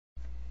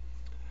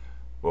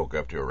Woke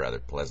up to a rather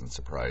pleasant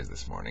surprise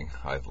this morning.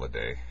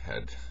 Hythloday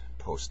had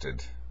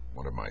posted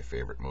one of my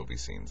favorite movie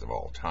scenes of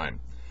all time.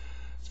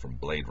 It's from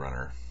Blade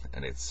Runner,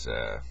 and it's,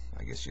 I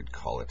guess you'd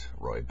call it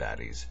Roy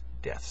Batty's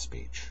death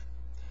speech.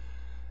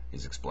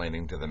 He's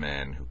explaining to the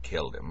man who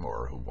killed him,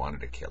 or who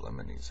wanted to kill him,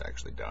 and he's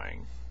actually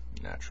dying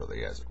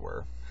naturally, as it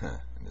were,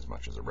 in as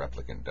much as a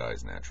replicant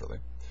dies naturally,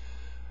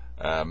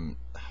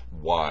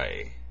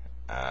 why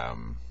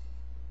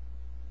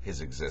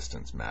his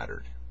existence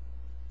mattered.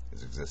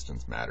 His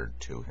existence mattered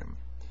to him.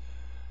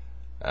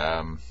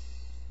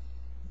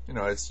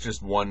 It's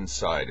just one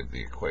side of the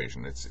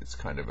equation. It's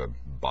kind of a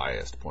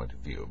biased point of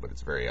view, but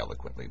it's very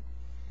eloquently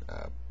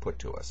put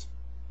to us.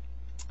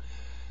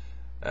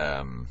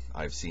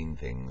 I've seen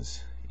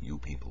things you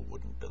people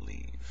wouldn't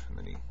believe. And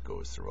then he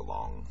goes through a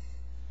long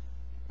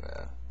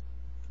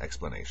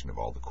explanation of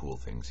all the cool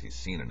things he's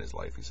seen in his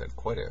life. He's had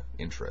quite an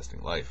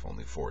interesting life,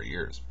 only 4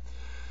 years.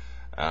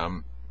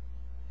 It's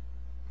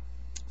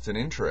an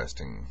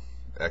interesting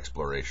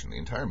exploration. The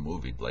entire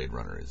movie Blade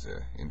Runner is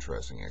an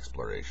interesting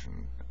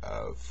exploration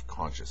of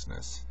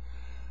consciousness,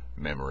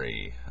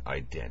 memory,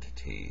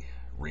 identity,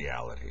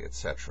 reality,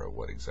 etc.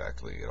 What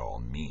exactly it all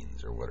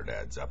means, or what it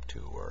adds up to,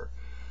 or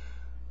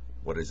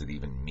what does it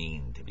even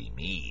mean to be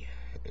me?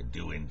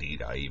 Do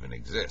indeed I even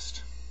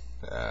exist?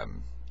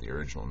 The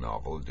original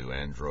novel, do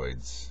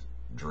androids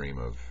dream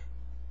of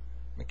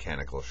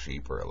mechanical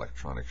sheep or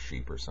electronic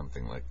sheep or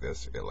something like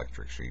this,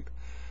 electric sheep?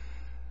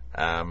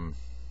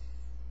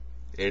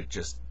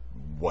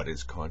 What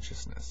is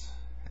consciousness,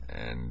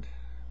 and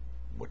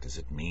what does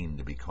it mean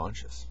to be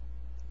conscious?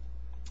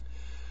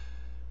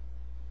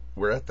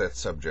 We're at that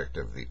subject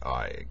of the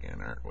I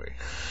again, aren't we?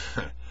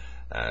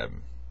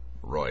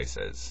 Roy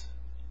says,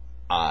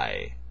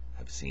 I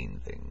have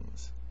seen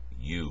things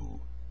you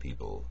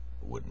people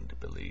wouldn't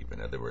believe. In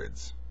other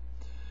words,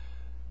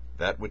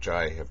 that which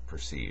I have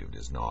perceived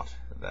is not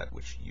that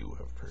which you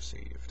have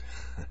perceived.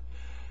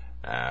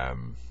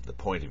 The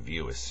point of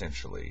view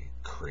essentially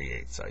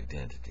creates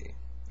identity,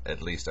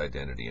 at least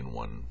identity in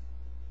one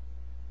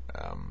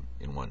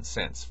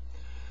sense.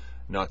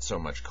 Not so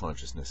much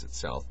consciousness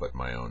itself, but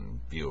my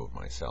own view of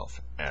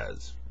myself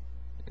as,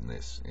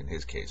 in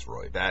his case,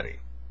 Roy Batty.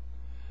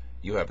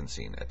 You haven't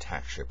seen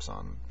attack ships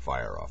on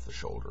fire off the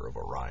shoulder of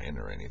Orion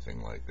or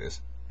anything like this.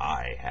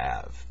 I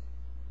have.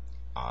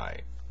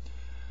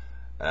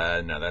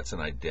 Now that's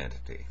an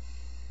identity.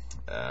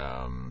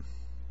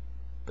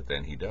 But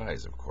then he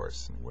dies, of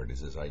course. And where does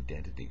his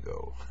identity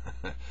go?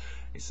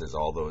 He says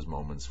all those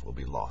moments will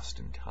be lost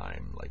in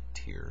time, like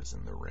tears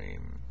in the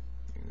rain.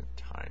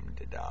 Time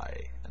to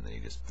die. And then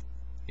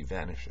he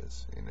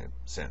vanishes, in a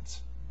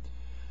sense.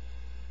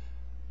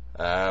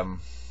 Where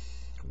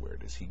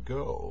does he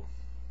go?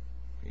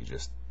 He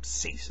just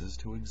ceases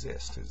to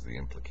exist, is the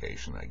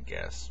implication, I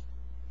guess.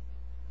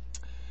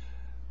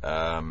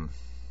 And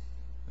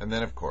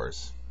then, of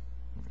course,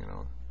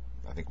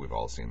 I think we've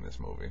all seen this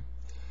movie.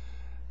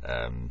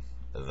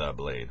 The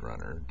Blade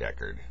Runner,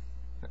 Deckard,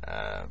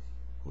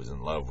 who's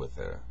in love with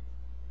the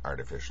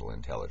artificial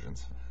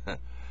intelligence,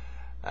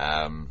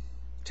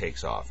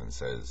 takes off and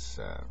says,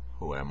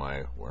 who am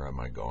I? Where am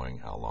I going?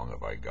 How long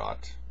have I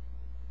got?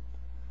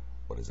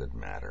 What does it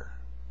matter?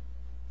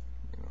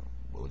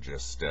 We'll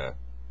just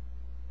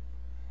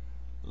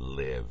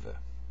live.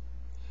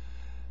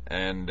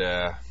 And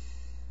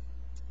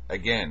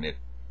again,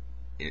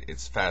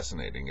 it's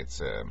fascinating.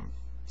 It's a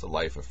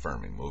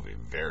life-affirming movie,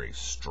 very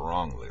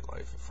strongly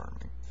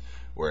life-affirming,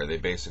 where they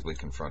basically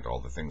confront all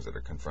the things that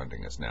are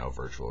confronting us now,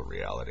 virtual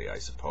reality, I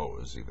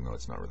suppose, even though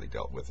it's not really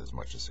dealt with as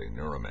much as, say,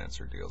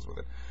 Neuromancer deals with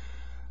it.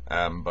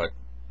 But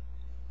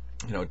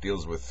it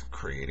deals with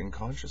creating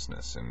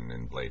consciousness, and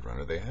in Blade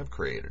Runner they have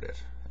created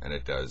it, and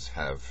it does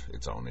have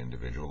its own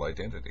individual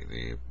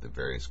identity, the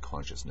various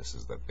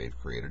consciousnesses that they've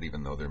created,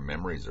 even though their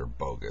memories are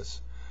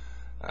bogus.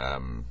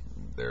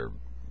 Their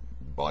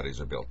bodies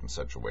are built in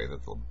such a way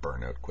that they'll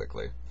burn out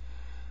quickly,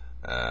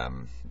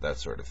 that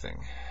sort of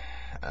thing.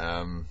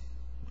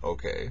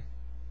 Okay,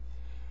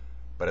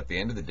 but at the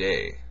end of the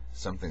day,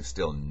 something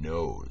still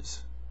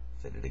knows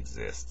that it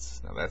exists.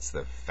 Now that's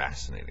the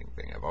fascinating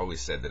thing. I've always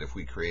said that if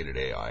we created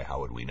AI, how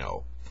would we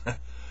know?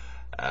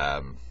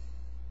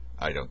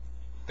 I don't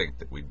think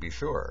that we'd be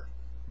sure.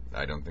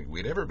 I don't think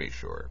we'd ever be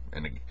sure.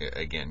 And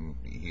again,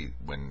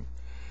 when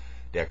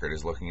Deckard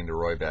is looking into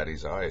Roy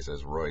Batty's eyes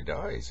as Roy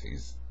dies,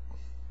 he's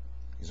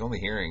only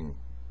hearing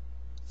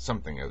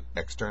something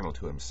external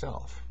to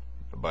himself.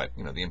 But,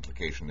 the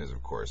implication is,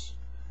 of course,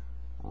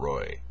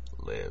 Roy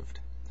lived.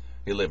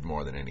 He lived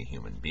more than any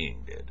human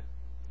being did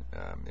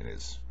in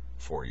his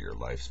 4-year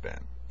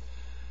lifespan.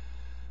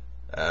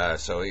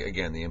 So,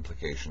 again, the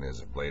implication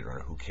is of Blade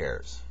Runner, who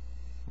cares?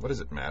 What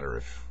does it matter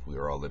if we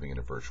are all living in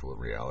a virtual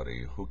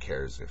reality? Who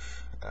cares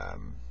if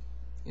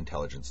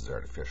intelligence is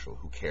artificial?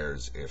 Who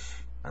cares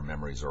if our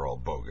memories are all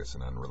bogus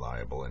and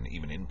unreliable and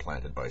even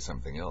implanted by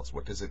something else?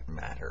 What does it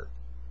matter?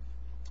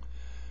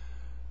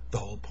 The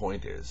whole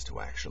point is to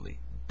actually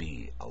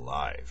be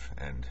alive.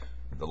 And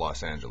the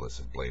Los Angeles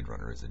of Blade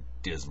Runner is a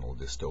dismal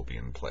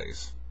dystopian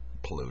place,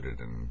 polluted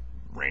and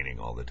raining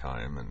all the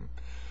time, and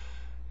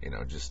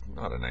just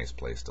not a nice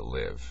place to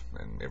live,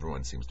 and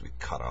everyone seems to be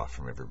cut off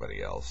from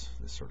everybody else,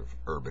 this sort of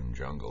urban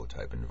jungle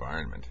type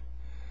environment.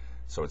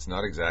 So it's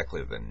not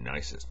exactly the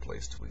nicest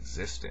place to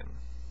exist in.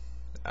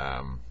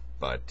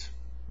 But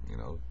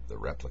the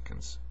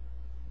replicants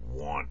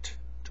want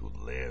to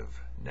live.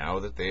 Now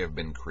that they have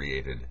been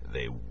created,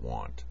 they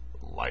want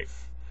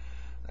life.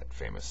 That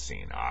famous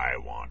scene, I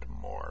want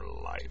more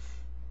life.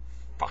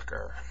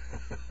 Fucker.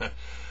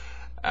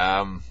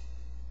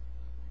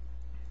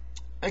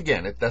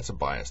 Again, that's a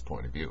biased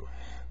point of view.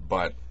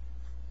 But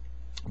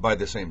by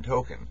the same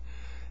token,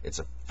 it's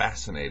a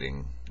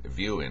fascinating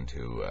view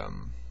into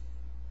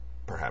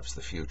perhaps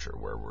the future,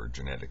 where we're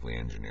genetically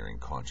engineering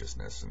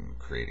consciousness and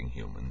creating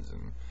humans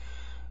and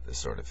this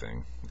sort of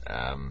thing.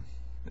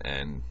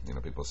 And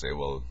people say,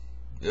 well,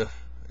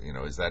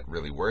 is that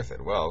really worth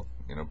it? Well,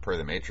 per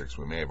the Matrix,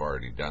 we may have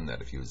already done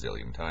that a few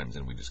zillion times,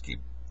 and we just keep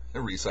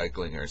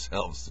recycling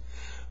ourselves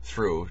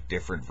through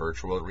different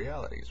virtual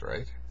realities,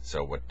 right?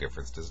 So what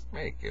difference does it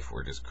make if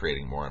we're just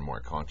creating more and more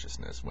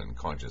consciousness, when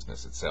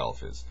consciousness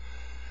itself is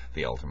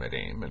the ultimate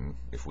aim, and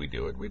if we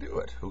do it, we do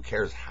it. Who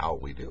cares how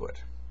we do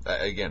it?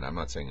 Again, I'm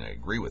not saying I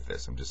agree with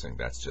this. I'm just saying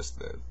that's just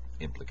the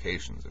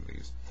implications of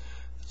these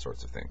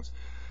sorts of things.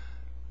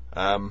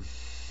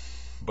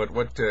 But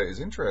what is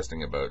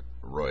interesting about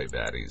Roy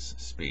Batty's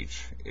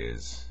speech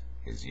is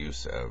his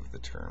use of the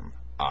term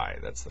I.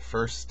 That's the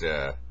first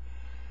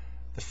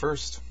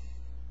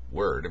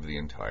word of the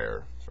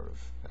entire sort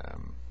of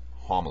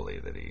homily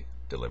that he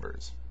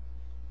delivers.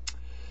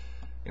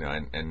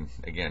 And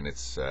again,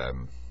 it's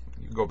you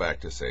go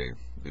back to, say,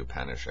 the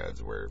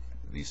Upanishads, where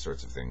these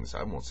sorts of things,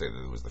 I won't say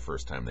that it was the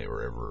first time they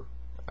were ever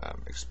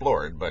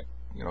explored, but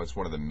it's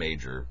one of the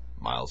major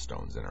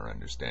milestones in our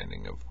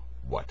understanding of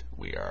what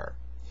we are.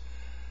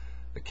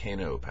 The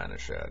Kena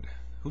Upanishad: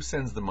 who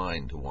sends the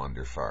mind to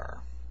wander far?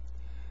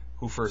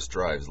 Who first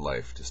drives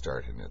life to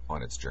start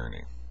on its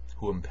journey?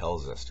 Who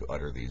impels us to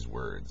utter these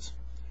words?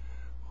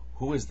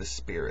 Who is the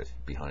spirit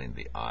behind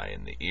the eye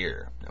and the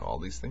ear? Now, all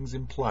these things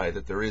imply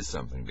that there is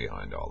something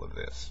behind all of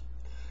this.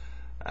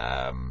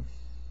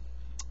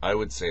 I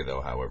would say,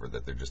 though, however,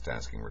 that they're just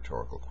asking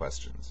rhetorical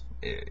questions.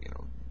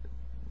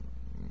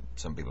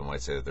 Some people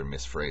might say that they're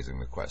misphrasing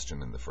the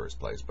question in the first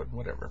place, but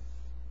whatever.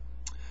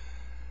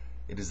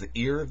 It is the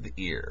ear of the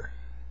ear,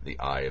 the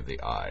eye of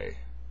the eye,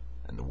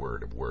 and the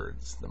word of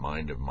words, the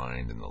mind of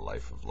mind, and the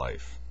life of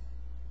life.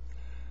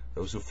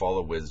 Those who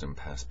follow wisdom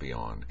pass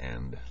beyond,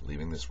 and,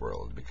 leaving this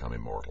world, become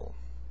immortal.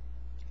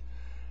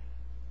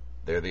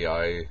 There the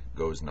eye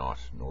goes not,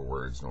 nor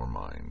words nor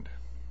mind.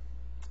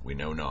 We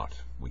know not,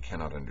 we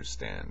cannot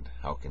understand.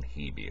 How can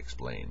he be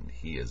explained?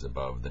 He is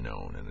above the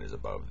known, and is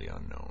above the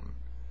unknown.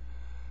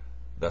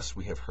 Thus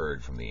we have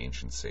heard from the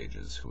ancient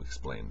sages who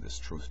explained this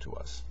truth to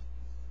us.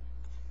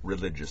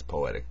 Religious,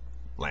 poetic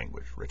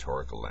language,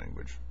 rhetorical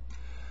language.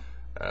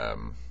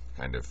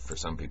 For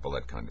some people,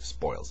 that kind of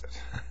spoils it.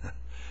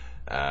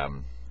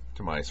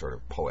 To my sort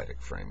of poetic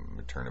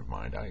turn of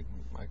mind, I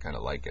kind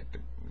of like it to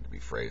be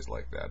phrased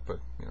like that, but,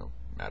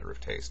 matter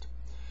of taste.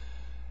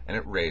 And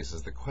it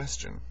raises the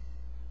question,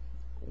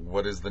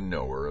 what is the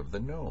knower of the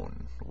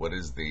known? What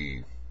is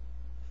the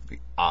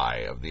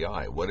eye of the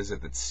eye? What is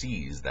it that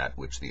sees that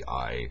which the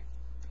eye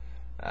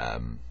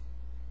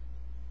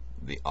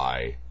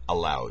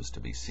allows to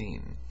be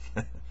seen?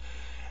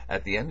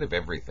 At the end of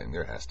everything,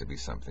 there has to be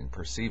something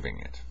perceiving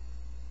it.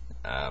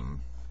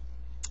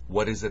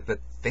 What is it that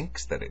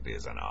thinks that it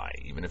is an eye,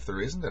 even if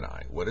there isn't an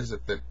eye? What is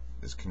it that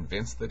is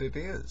convinced that it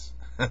is?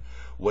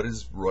 What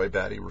is Roy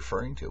Batty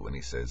referring to when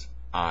he says,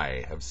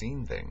 I have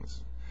seen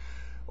things?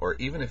 Or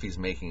even if he's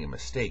making a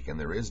mistake and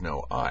there is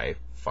no I,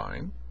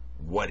 fine.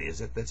 What is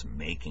it that's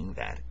making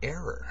that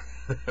error?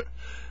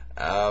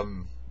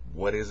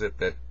 What is it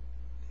that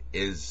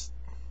is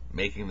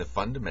making the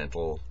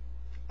fundamental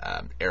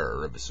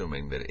error of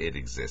assuming that it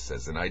exists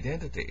as an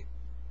identity?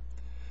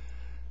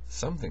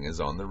 Something is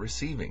on the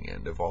receiving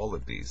end of all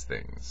of these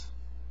things.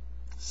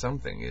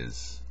 Something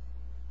is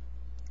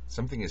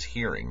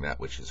hearing that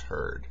which is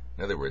heard.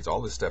 In other words,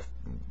 all this stuff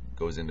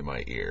goes into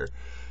my ear,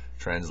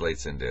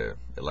 translates into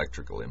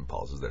electrical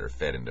impulses that are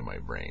fed into my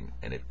brain,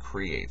 and it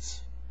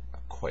creates a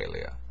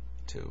qualia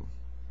to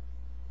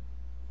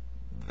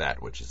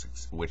that which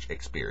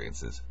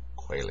experiences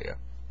qualia.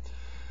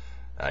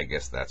 I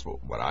guess that's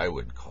what I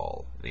would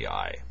call the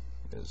I,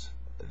 is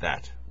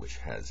that which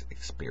has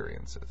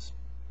experiences.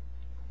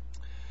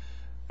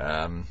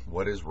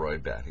 What is Roy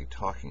Batty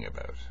talking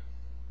about?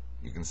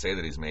 You can say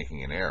that he's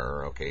making an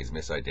error. Okay, he's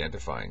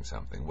misidentifying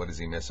something. What is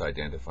he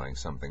misidentifying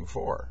something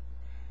for?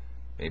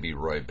 Maybe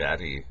Roy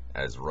Batty,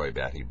 as Roy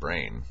Batty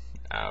brain,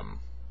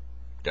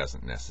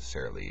 doesn't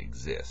necessarily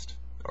exist,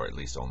 or at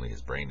least only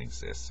his brain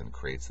exists and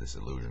creates this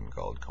illusion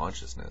called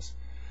consciousness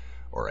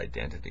or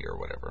identity or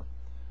whatever.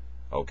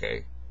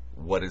 Okay,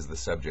 what is the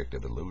subject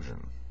of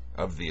illusion?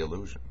 Of the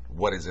illusion?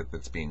 What is it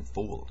that's being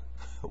fooled?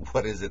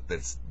 What is it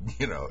that's,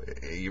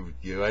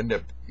 you end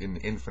up in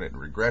infinite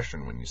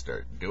regression when you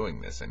start doing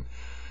this. And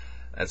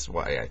That's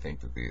why I think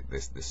that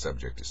this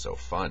subject is so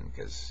fun,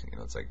 because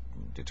it's like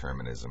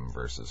determinism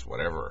versus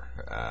whatever.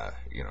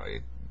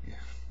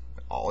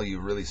 All you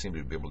really seem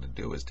to be able to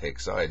do is take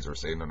sides or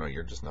say, no,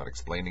 you're just not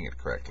explaining it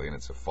correctly, and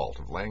it's a fault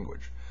of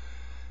language.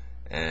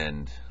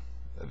 And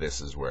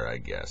this is where I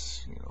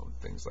guess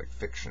things like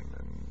fiction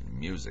and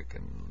music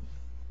and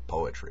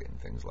poetry and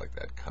things like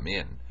that come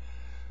in.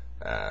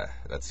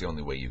 That's the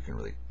only way you can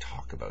really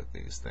talk about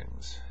these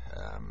things.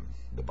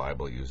 The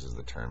Bible uses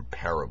the term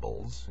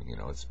parables.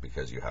 It's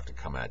because you have to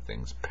come at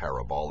things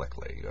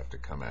parabolically. You have to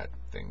come at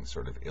things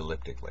sort of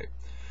elliptically.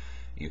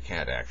 You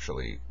can't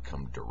actually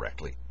come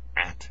directly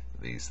at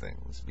these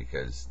things,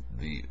 because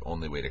the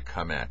only way to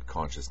come at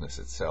consciousness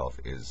itself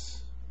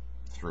is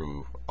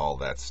through all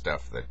that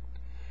stuff that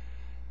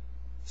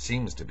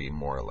seems to be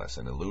more or less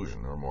an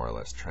illusion, or more or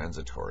less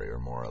transitory, or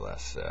more or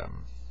less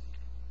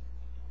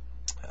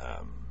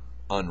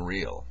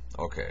unreal.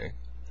 Okay,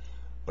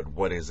 but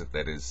what is it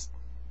that is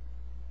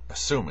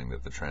assuming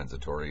that the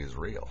transitory is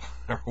real?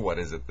 Or what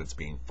is it that's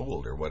being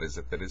fooled? Or what is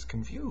it that is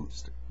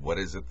confused? What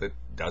is it that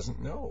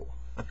doesn't know?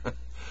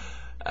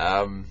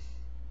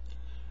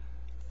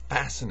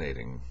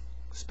 Fascinating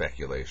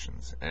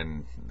speculations.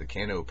 And the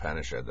Kena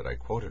Upanishad that I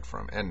quoted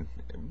from, and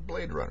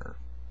Blade Runner,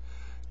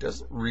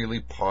 doesn't really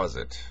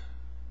posit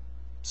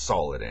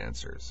solid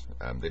answers.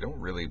 They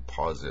don't really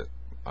posit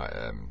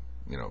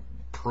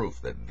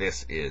proof that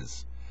this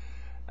is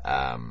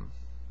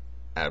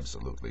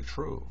absolutely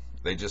true.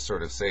 They just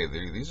sort of say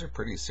these are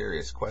pretty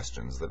serious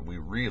questions that we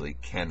really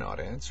cannot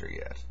answer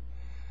yet.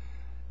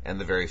 And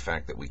the very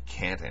fact that we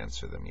can't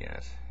answer them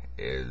yet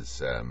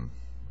is, I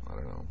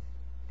don't know,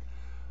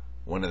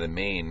 one of the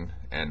main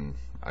and,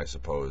 I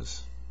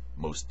suppose,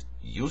 most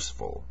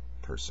useful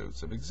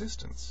pursuits of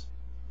existence.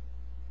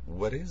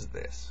 What is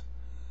this?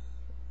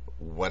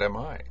 What am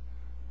I?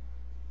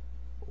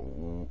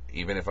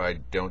 Even if I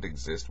don't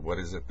exist, what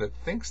is it that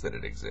thinks that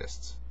it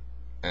exists?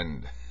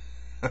 And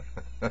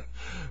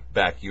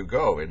back you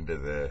go into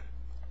the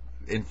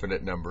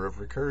infinite number of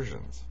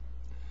recursions.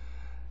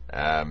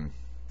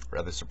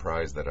 Rather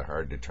surprised that a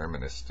hard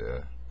determinist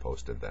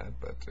posted that,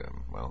 but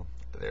well,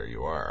 there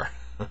you are.